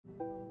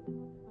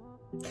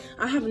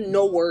I have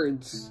no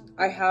words.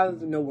 I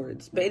have no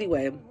words. But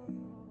anyway,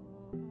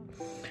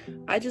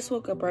 I just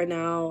woke up right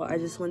now. I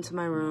just went to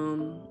my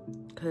room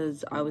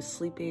because I was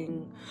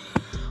sleeping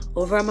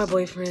over at my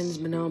boyfriend's,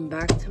 but now I'm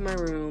back to my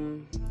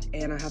room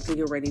and I have to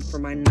get ready for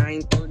my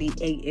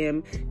 9:30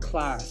 a.m.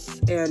 class.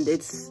 And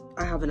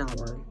I have an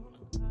hour.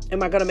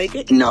 Am I gonna make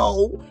it?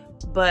 No,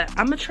 but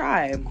I'm gonna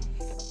try.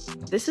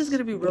 This is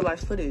gonna be real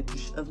life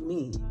footage of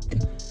me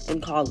in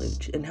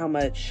college and how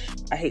much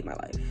I hate my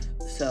life.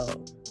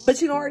 So,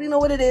 but you already know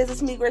what it is.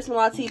 It's me, Grace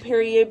Malati,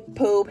 period,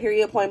 poo,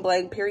 period, point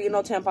blank, period,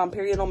 no tampon,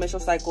 period, no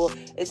menstrual cycle.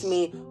 It's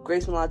me,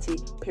 Grace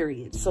Malati,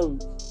 period. So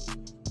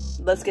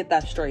let's get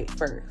that straight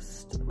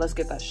first. Let's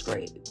get that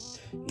straight.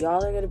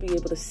 Y'all are gonna be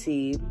able to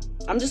see.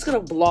 I'm just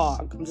gonna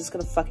vlog. I'm just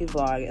gonna fucking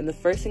vlog. And the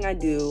first thing I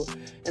do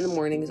in the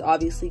morning is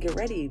obviously get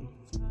ready.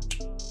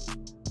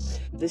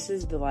 This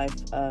is the life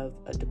of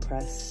a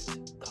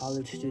depressed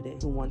college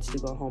student who wants to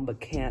go home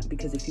but can't,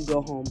 because if you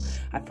go home,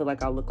 I feel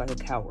like I'll look like a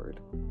coward.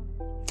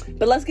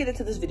 But let's get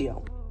into this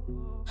video.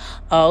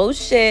 Oh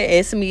shit,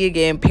 it's me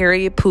again,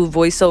 period, poo,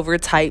 voiceover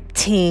type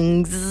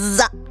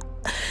tings.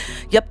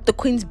 Yep, the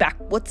queen's back.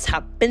 What's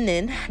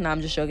happening? No,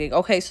 I'm just joking.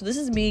 Okay, so this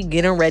is me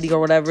getting ready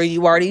or whatever.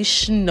 You already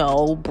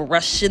know,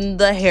 brushing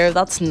the hair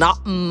that's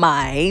not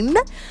mine.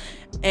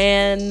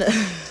 And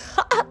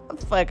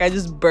fuck, I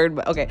just burned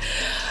my, okay.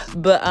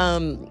 But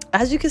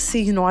as you can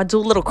see, you know, I do a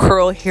little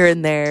curl here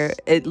and there.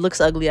 It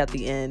looks ugly at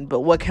the end,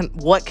 but what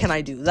can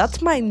I do?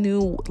 That's my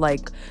new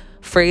like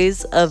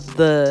phrase of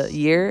the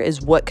year,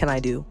 is what can I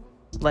do?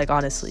 Like,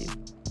 honestly.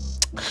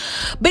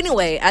 But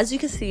anyway, as you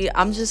can see,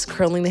 I'm just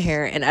curling the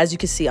hair, and as you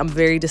can see, I'm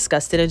very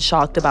disgusted and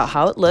shocked about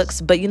how it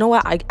looks. But you know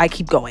what? I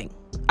keep going.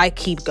 I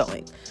keep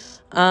going.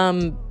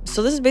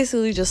 So this is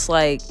basically just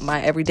like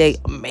my everyday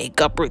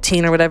makeup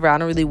routine or whatever. I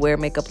don't really wear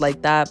makeup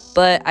like that,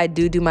 but I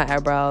do my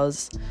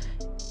eyebrows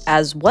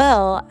as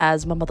well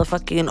as my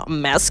motherfucking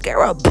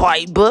mascara,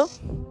 baby.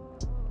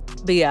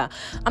 But yeah,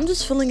 I'm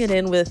just filling it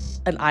in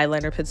with an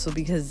eyeliner pencil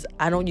because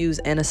I don't use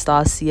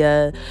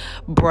Anastasia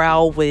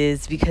Brow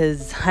Wiz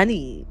because,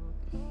 honey,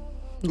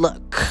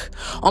 look,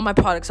 all my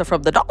products are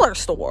from the dollar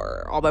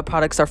store. All my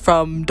products are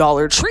from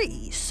Dollar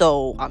Tree.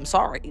 So I'm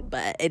sorry,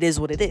 but it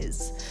is what it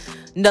is.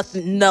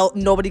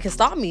 Nobody can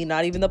stop me,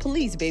 not even the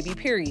police, baby,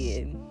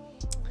 period.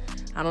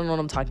 I don't know what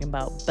I'm talking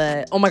about,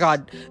 but oh my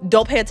god,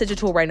 don't pay attention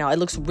to it right now. It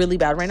looks really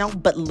bad right now,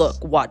 but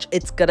look, watch,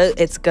 it's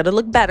gonna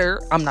look better.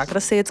 I'm not gonna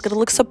say it's gonna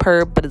look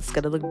superb, but it's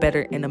gonna look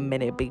better in a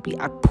minute, baby,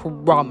 I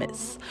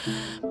promise.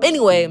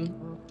 Anyway,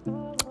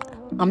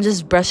 I'm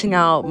just brushing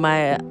out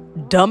my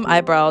dumb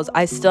eyebrows.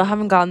 I still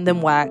haven't gotten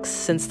them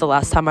waxed since the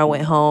last time I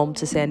went home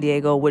to San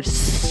Diego, which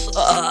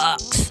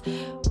sucks,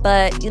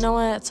 but you know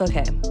what, it's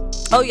okay.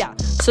 Oh yeah,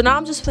 so now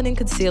I'm just putting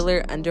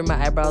concealer under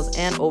my eyebrows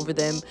and over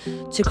them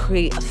to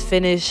create a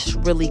finished,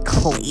 really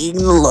clean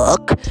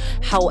look.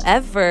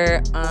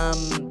 However,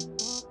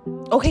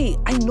 okay,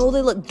 I know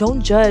they look, don't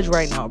judge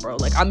right now, bro.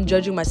 Like, I'm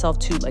judging myself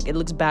too. Like, it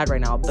looks bad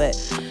right now, but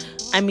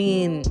I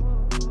mean,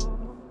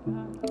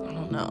 I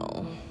don't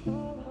know.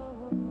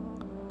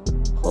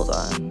 Hold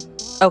on.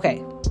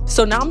 Okay,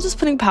 so now I'm just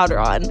putting powder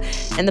on,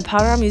 and the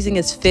powder I'm using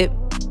is Fit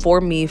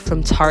For Me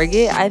from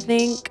Target, I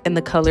think, and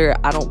the color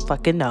I don't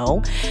fucking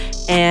know.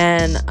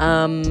 And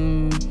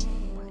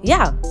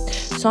yeah,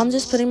 so I'm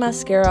just putting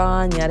mascara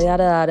on, yada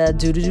yada yada,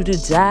 do do do do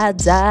da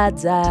da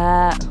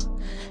da,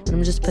 and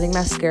I'm just putting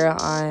mascara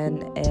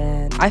on,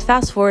 and I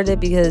fast forward it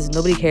because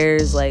nobody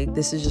cares. Like,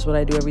 this is just what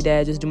I do every day.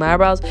 I just do my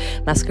eyebrows,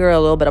 mascara, a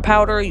little bit of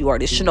powder, you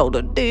already should know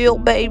the deal,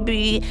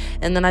 baby.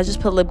 And then I just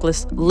put lip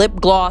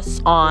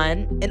gloss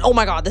on, and oh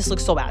my god, this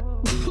looks so bad.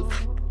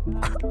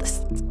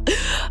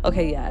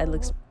 Okay, yeah, it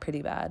looks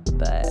pretty bad,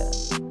 but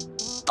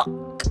fuck.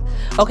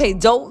 Okay,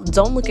 don't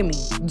look at me.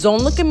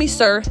 Don't look at me,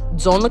 sir.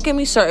 Don't look at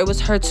me, sir. It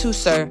was her too,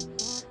 sir.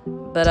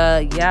 But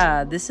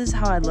yeah, this is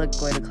how I look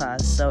going to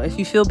class. So if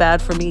you feel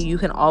bad for me, you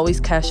can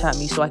always cash at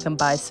me so I can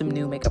buy some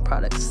new makeup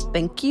products.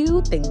 Thank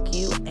you,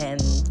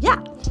 and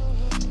yeah.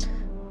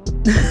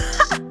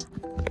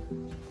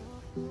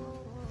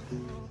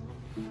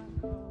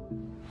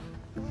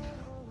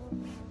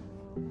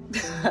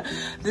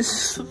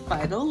 This is the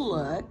final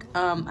look.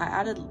 I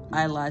added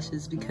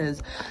eyelashes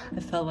because I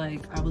felt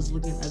like I was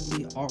looking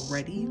ugly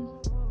already,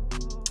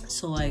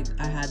 so like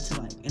I had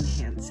to like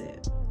enhance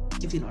it,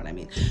 if you know what I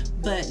mean.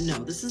 But no,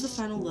 this is the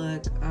final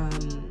look.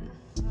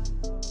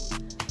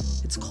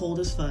 It's cold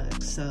as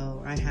fuck,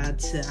 so I had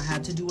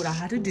to do what I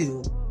had to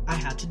do. I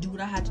had to do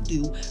what I had to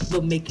do,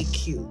 but make it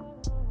cute.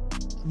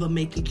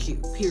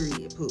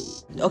 Period, poo.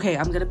 Okay,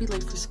 I'm gonna be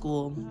late for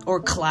school or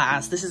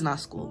class. This is not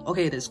school.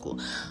 Okay, it is school.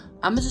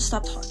 I'm gonna just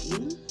stop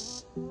talking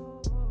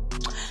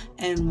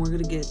and we're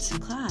gonna get to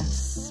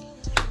class,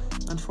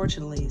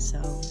 unfortunately. So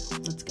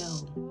let's go,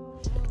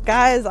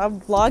 guys. I'm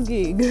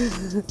vlogging.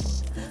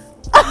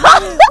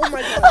 Oh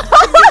my god,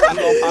 I'm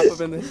gonna pop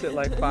up in this shit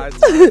like 5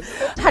 times.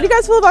 How do you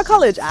guys feel about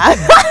college?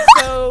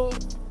 So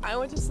I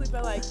went to sleep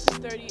at like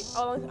 2:30.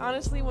 Oh,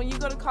 honestly, when you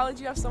go to college,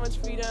 you have so much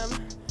freedom.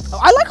 Oh,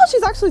 I like how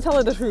she's actually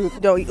telling the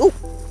truth. No, ooh.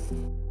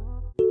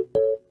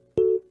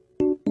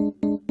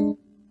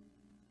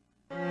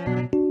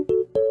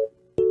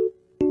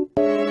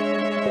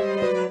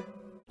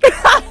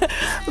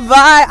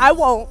 Bye. I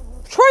won't.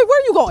 Troy,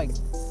 where are you going?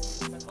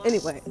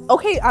 Anyway,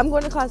 okay, I'm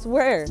going to class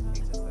where?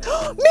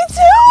 Me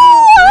too!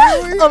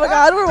 Oh my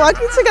god, we're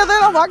walking together.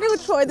 I'm walking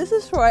with Troy. This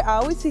is Troy. I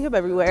always see him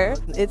everywhere.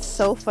 It's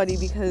so funny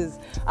because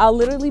I'll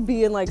literally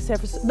be in like San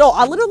Francisco. No,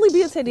 I'll literally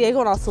be in San Diego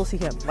and I'll still see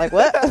him. Like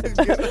what?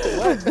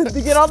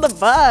 To get on the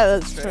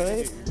bus,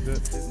 Troy.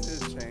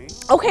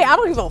 Okay, I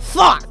don't give a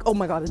fuck. Oh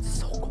my god, it's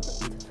so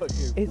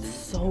cold. It's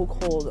so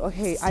cold.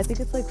 Okay, I think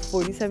it's like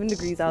 47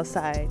 degrees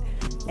outside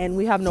and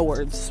we have no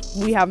words.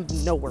 We have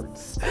no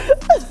words.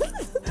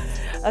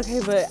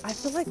 Okay, but I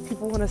feel like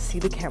people want to see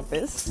the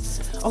campus.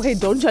 Okay,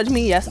 don't judge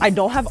me. Yes, I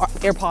don't have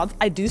AirPods.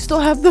 I do still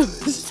have the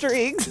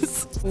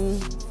strings.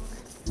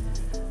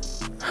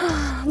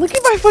 Look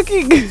at my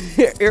fucking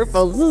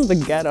earphones. This is the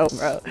ghetto,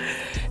 bro.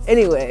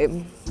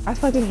 Anyway, I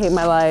fucking hate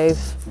my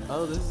life.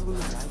 Oh, this is what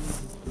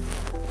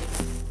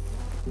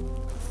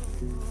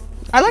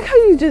I like how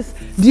you just,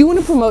 do you want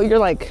to promote your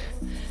like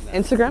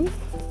Instagram?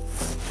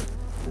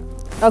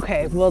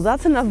 Okay, well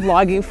that's enough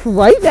vlogging for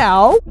right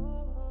now.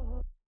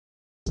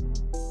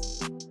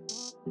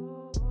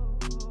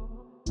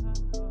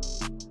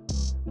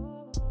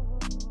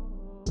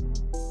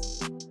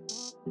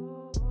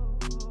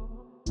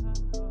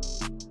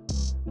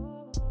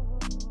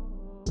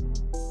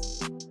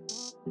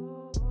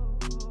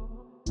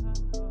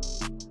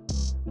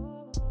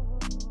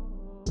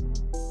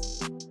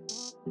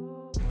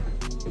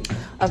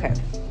 Okay.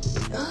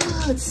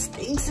 It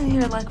stinks in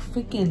here like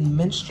freaking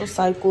menstrual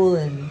cycle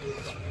and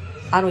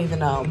I don't even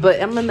know.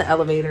 But I'm in the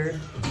elevator.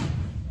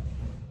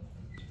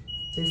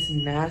 This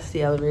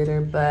nasty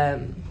elevator, but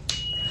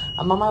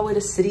I'm on my way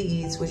to City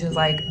Eats, which is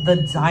like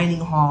the dining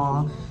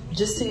hall,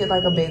 just to get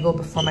like a bagel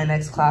before my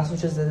next class,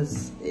 which is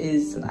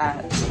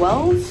at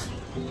 12.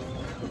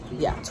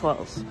 Yeah,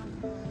 12.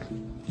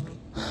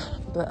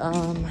 But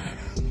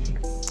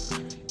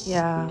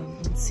yeah,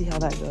 let's see how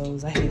that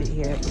goes. I hate it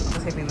here.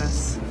 I'm taking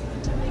this.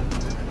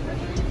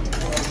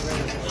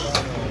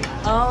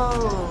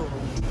 Oh.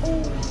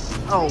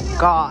 Oh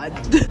God.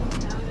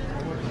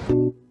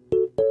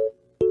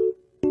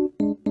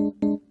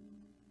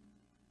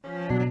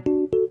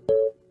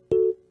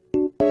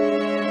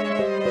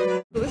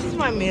 This is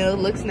my meal. It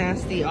looks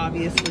nasty,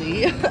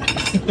 obviously.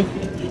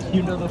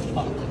 You know the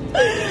fuck.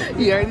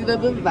 You already know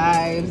the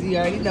vibes. You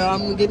already know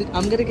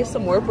I'm gonna get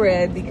some more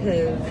bread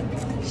because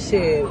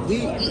shit,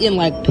 we eating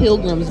like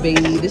pilgrims,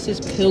 baby. This is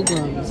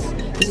pilgrims.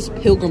 This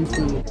is pilgrim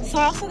food. So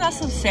I also got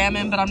some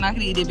salmon, but I'm not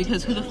gonna eat it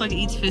because who the fuck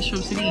eats fish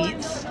from City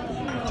Eats?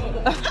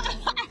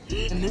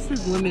 And this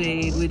is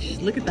lemonade, which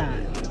look at that.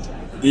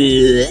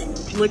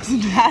 Looks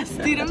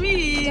nasty to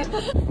me.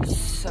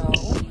 So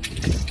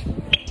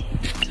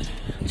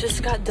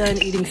just got done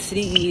eating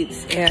City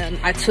Eats and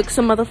I took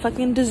some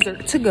motherfucking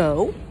dessert to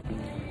go.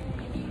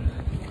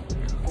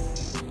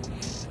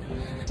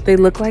 They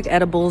look like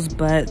edibles,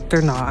 but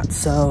they're not,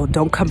 so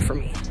don't come for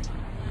me.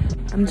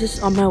 I'm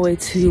just on my way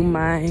to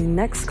my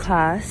next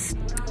class.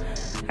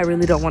 I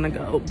really don't want to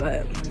go,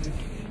 but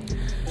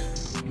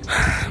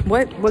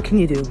what can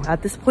you do?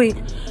 At this point,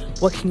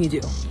 what can you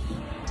do?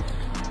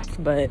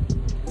 But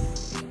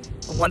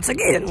once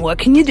again, what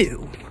can you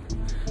do?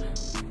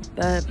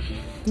 But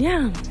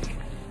yeah.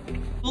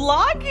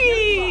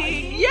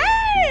 Vlogging!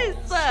 Yes!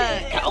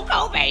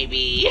 Coco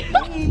baby!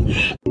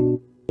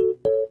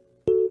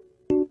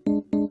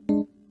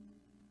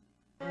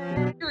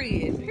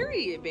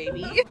 Period,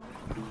 baby.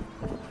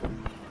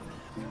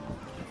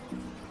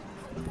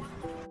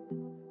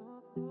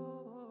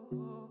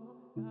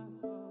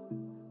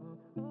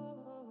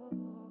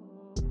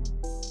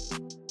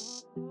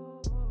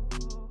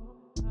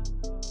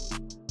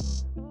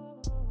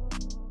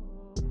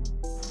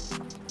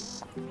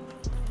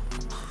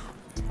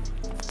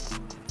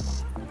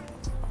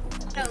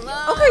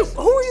 Hello. Okay,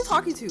 who are you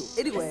talking to?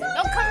 Anyway.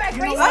 Don't come back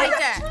crazy like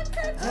that.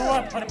 You know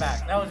what? Put it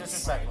back. That was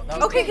disrespectful. That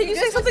was Okay, can you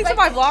say something to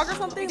my vlog or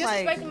something? You're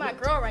Like, disrespecting my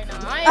girl right now.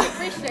 I ain't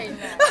appreciating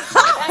that.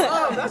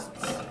 Oh, that's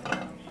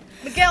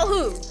Miguel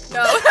who?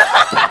 No.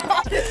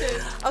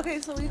 okay,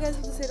 so what do you guys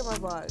have to say to my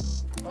vlog?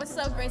 What's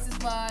up, Grace's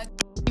vlog?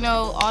 You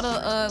know, all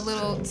the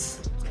little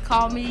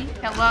call me,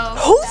 hello,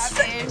 Who's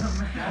tap in.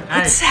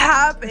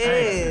 Tap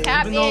in.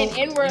 Tap in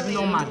inwardly.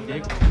 Even though my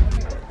dick.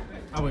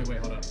 Oh wait,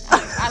 hold up.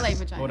 I like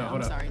vagina. Hold up.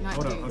 I'm sorry, not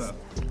Hold dudes. up.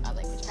 I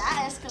like vagina.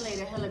 That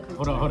escalator hella quick.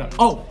 Hold up.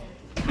 Oh,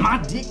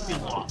 my dick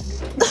fell off.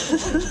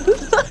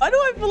 Why do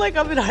I feel like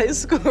I'm in high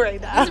school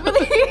right now? It's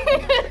really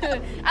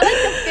I like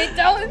the fit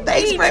though.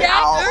 Thanks, Jack. Rick.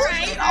 All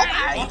right.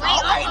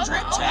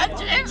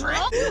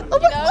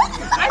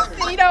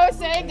 You know what I'm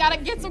saying? Gotta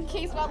get some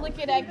kicks while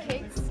looking at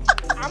kicks.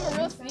 I'm a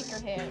real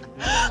sneakerhead.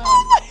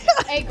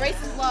 Hey,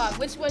 Grace's vlog.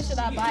 Which one should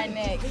I buy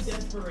next?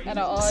 Out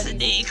of all these?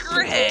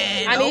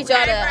 Sneakerhead. I need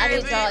y'all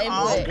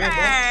input.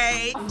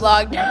 Okay.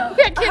 Vlog.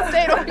 I can't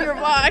say it on your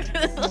vlog.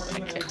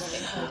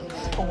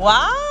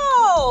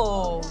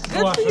 Wow.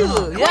 Good for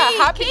you. Yeah,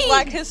 happy King.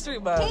 Black History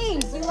Month.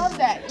 Kings, we love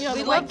that. You know,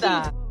 We the love white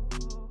that.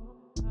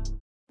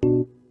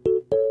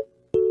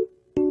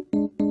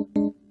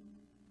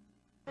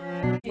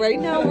 Right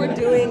now we're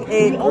doing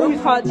a group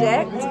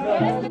project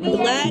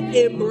Black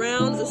and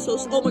Brown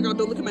Association. Oh my God,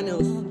 don't look at my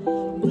nails.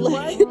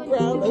 Black and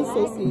Brown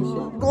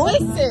Association.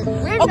 Listen,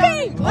 we're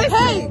Okay, not,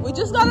 okay, we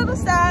just got on the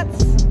stats.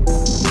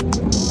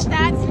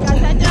 Stats, you got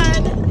that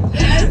done.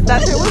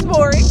 That shit was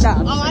boring. Nah.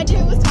 All I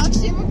did was talk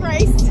shit with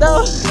Grace.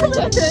 No.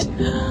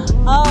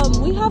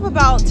 We have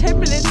about 10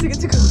 minutes to get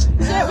to class.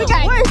 Yeah, we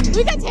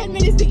got 10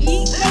 minutes to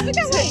eat. No, we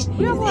got like,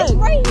 We have it's like,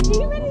 right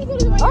here. You ready to go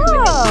to the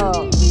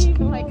oh.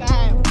 Oh my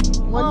God.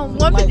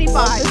 155.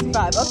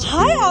 155. Okay.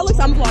 Hi, Alex.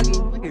 I'm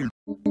vlogging.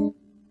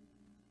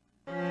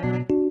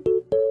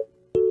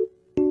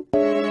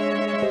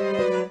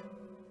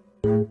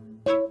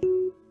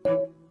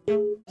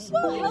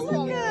 Smell hella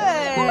good.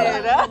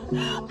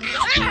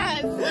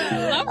 Yes.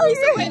 Love me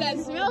some way that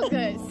smells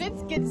good.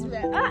 Sits good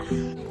smell.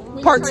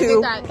 Part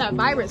 2. That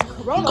virus,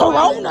 Corona.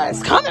 Corona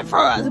is coming for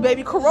us,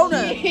 baby.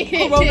 Corona.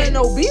 Corona and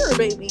no beer,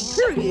 baby.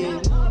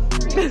 Period.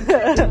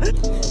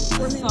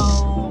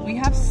 So we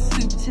have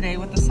soup today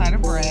with a side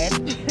of bread.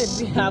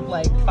 We have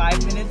like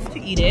 5 minutes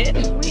to eat it.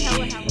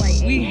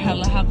 We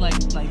hella have like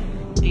 8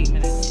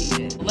 minutes to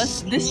eat it.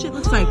 This shit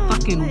looks like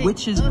fucking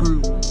witches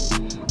brew.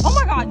 Oh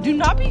my God, do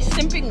not be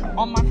simping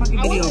on my fucking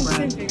video,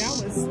 bro.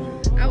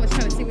 I was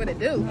trying to see what it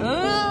do.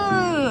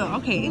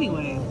 Okay,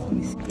 anyway.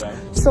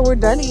 So we're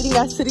done eating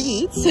at City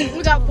Eats.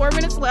 We got 4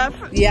 minutes left.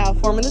 Yeah,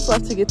 4 minutes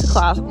left to get to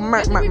class. We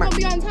gonna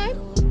be on time?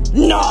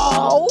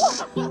 No!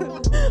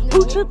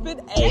 Who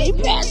tripping? Hey,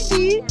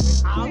 Bessie!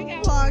 I'm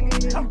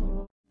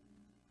vlogging.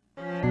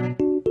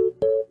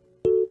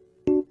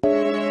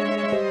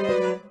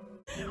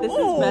 This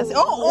is messy. Oh!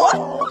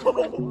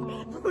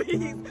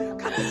 Please,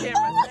 cut the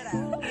camera.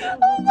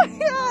 Oh my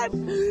God!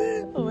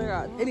 Oh my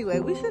God. Anyway,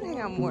 we should hang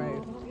out more.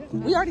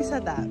 We already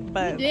said that,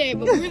 but... Yeah,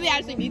 but we really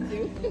actually need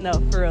to. No,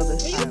 for real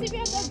this time. You see we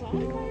have that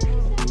bonfire?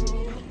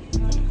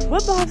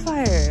 What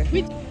bonfire?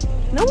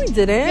 No, we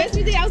didn't. Yes,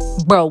 we did.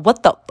 Bro,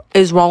 what the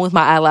is wrong with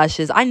my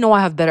eyelashes? I know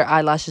I have better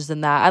eyelashes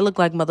than that. I look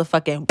like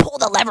motherfucking pull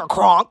the lever,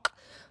 Kronk.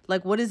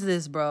 Like, what is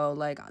this, bro?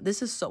 Like,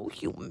 this is so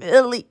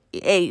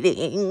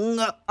humiliating.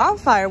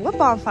 Bonfire? What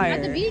bonfire?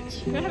 At the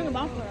beach. We're having a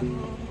bonfire.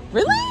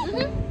 Really?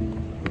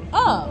 Mm-hmm.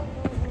 Oh.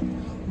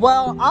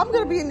 Well, I'm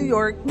gonna be in New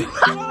York.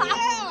 Oh,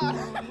 yeah.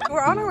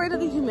 We're on our way to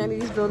the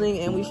Humanities building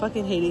and we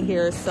fucking hate it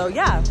here. So,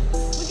 yeah.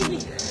 Look at me.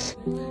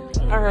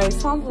 Alright,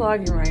 so I'm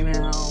vlogging right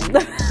now.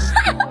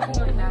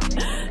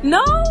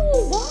 No,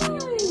 why?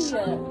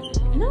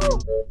 No.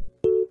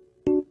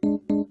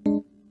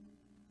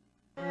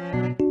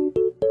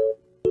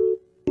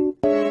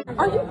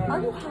 Are you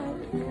high?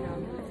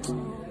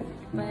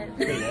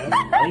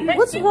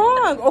 What's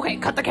wrong? Okay,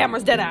 cut the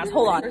cameras, dead ass.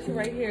 Hold on.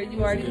 Right here,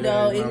 you already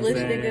know English,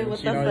 nigga. What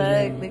the fuck,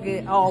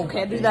 nigga? Oh,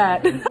 can't do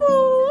that.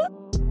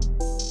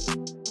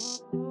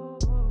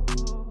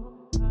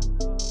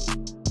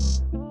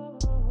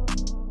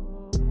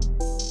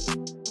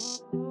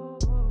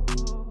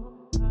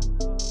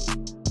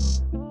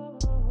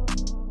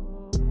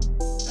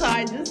 So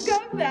I just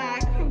got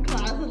back from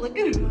class and look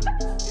at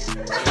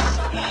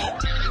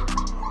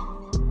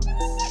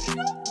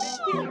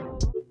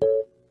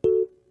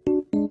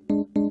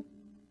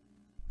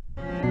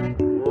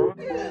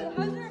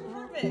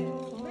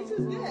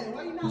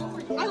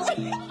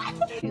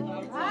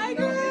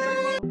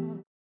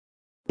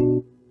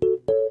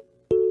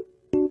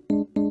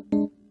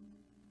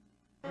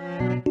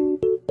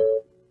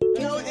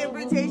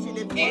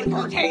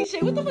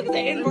Importation? What the fuck is an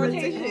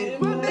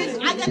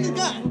importation? I got the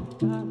gun.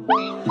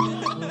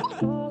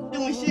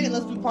 Doing shit,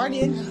 let's be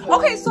partying.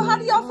 Okay, so how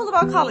do y'all feel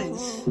about college?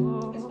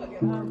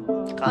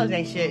 College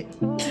ain't shit.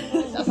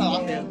 That's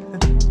how I feel.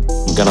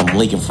 Got them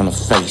leaking from the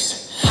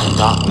face.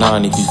 Top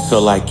 9 if you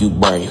feel like you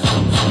brave.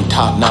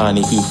 Top 9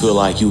 if you feel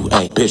like you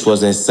ain't. Bitch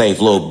wasn't safe,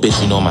 little bitch,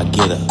 you know my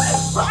get up.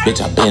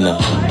 Bitch, I been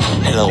up.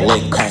 Hit a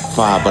lick, crack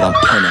 5, but I'm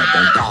pin up.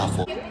 Don't die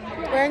for.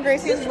 We're in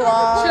Gracie's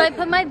vlog. Should I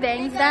put my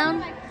bangs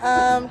down?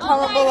 Comment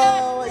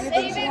below what you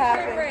think should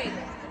happen.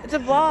 It's a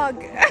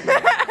vlog.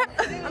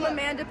 I'm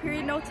Amanda,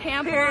 period, no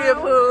tampon. Period,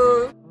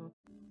 poo.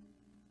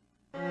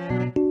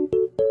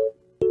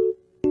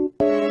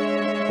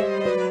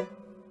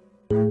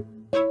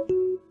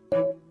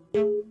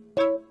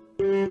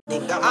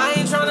 I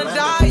ain't tryna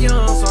die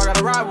young, so I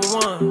gotta ride with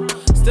one.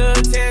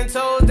 Stood 10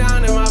 toes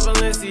down in my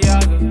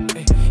Balenciaga.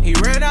 He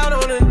ran out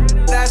on it,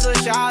 that's a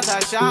shot.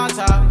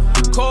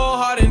 Cold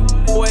hearted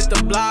with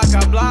the block,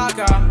 I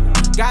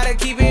gotta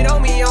keep it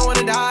on me, I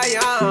wanna die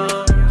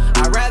young.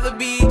 I'd rather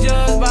be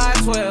judged by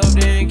 12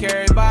 than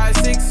carried by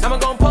 6. I'ma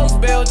gon' post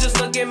bail, just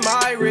look at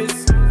my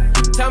wrist.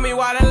 Tell me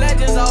why the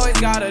legends always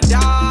gotta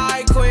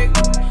die quick.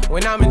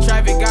 When I'm in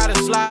traffic, gotta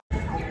slide.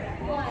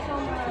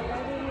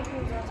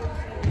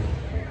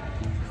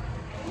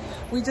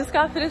 We just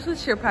got finished with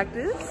cheer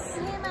practice.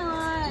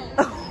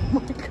 Oh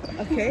my God.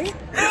 Okay.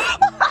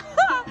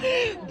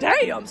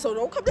 Damn, so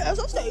don't come to us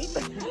on stage.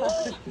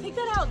 Take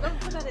that out, don't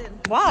put that in.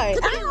 Why?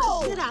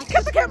 Get out.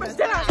 Cut the cameras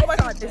down. Oh my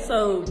God.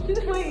 So,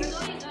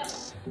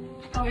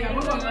 Oh yeah,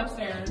 we're going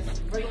upstairs.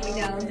 Break me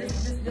down.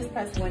 Just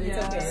press one. It's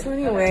okay. so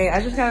anyway,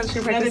 I just got out of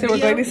cheer practice and we're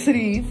going to City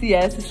Eats.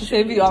 Yes, it's the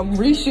same video. I'm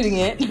reshooting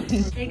it.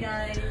 Hey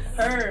guys.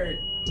 Heard.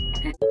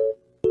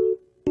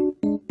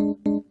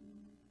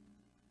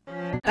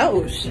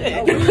 Oh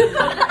shit.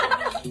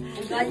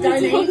 Got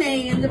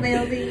Darnay in the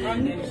building.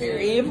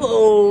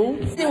 Evil.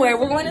 Anyway,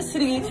 we're going to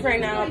City Eats right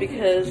now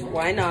because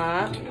why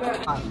not?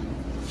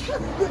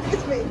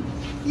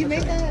 You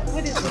make that?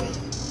 What is it?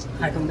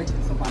 I can make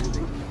somebody make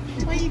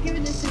it. Why are you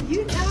giving this to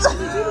you? I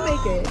need you to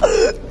make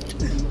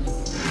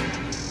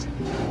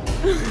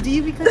it. Do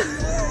you because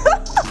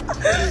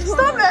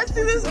Stop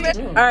asking this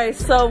man. Alright,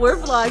 so we're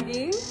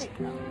vlogging.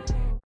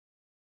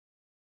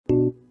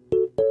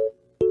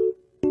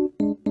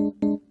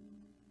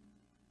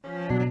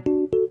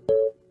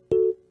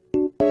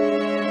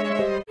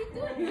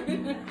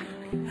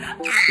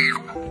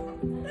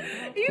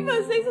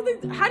 Eva, say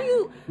something. How do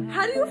you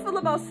feel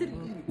about City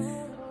Eats?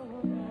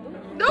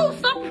 No,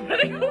 stop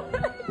running away.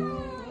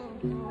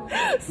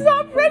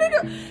 Stop running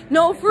away.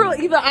 No, for real,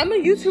 Eva, I'm a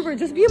YouTuber.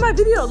 Just be in my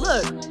video.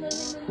 Look.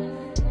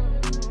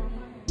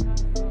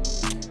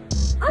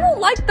 I don't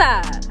like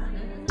that.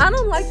 I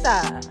don't like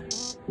that.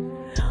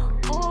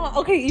 Oh,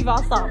 okay, Eva,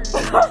 I'll stop.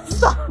 I'll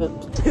stop.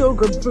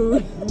 Pilgrim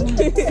food.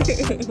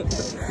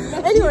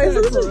 Anyway,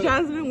 so this is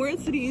Jasmine. We're in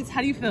City Eats.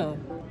 How do you feel?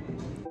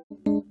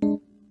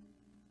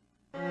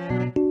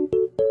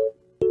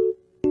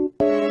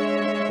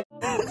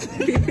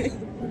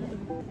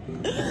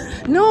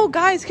 No,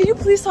 guys, can you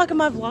please talk in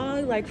my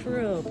vlog? Like, for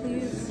real,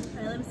 please.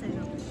 Alright, let me say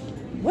hello.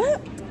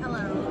 What?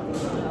 Hello.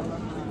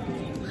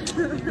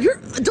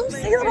 Don't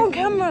say that on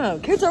camera.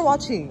 Kids are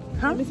watching.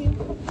 Huh?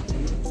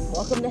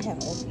 Welcome to hell.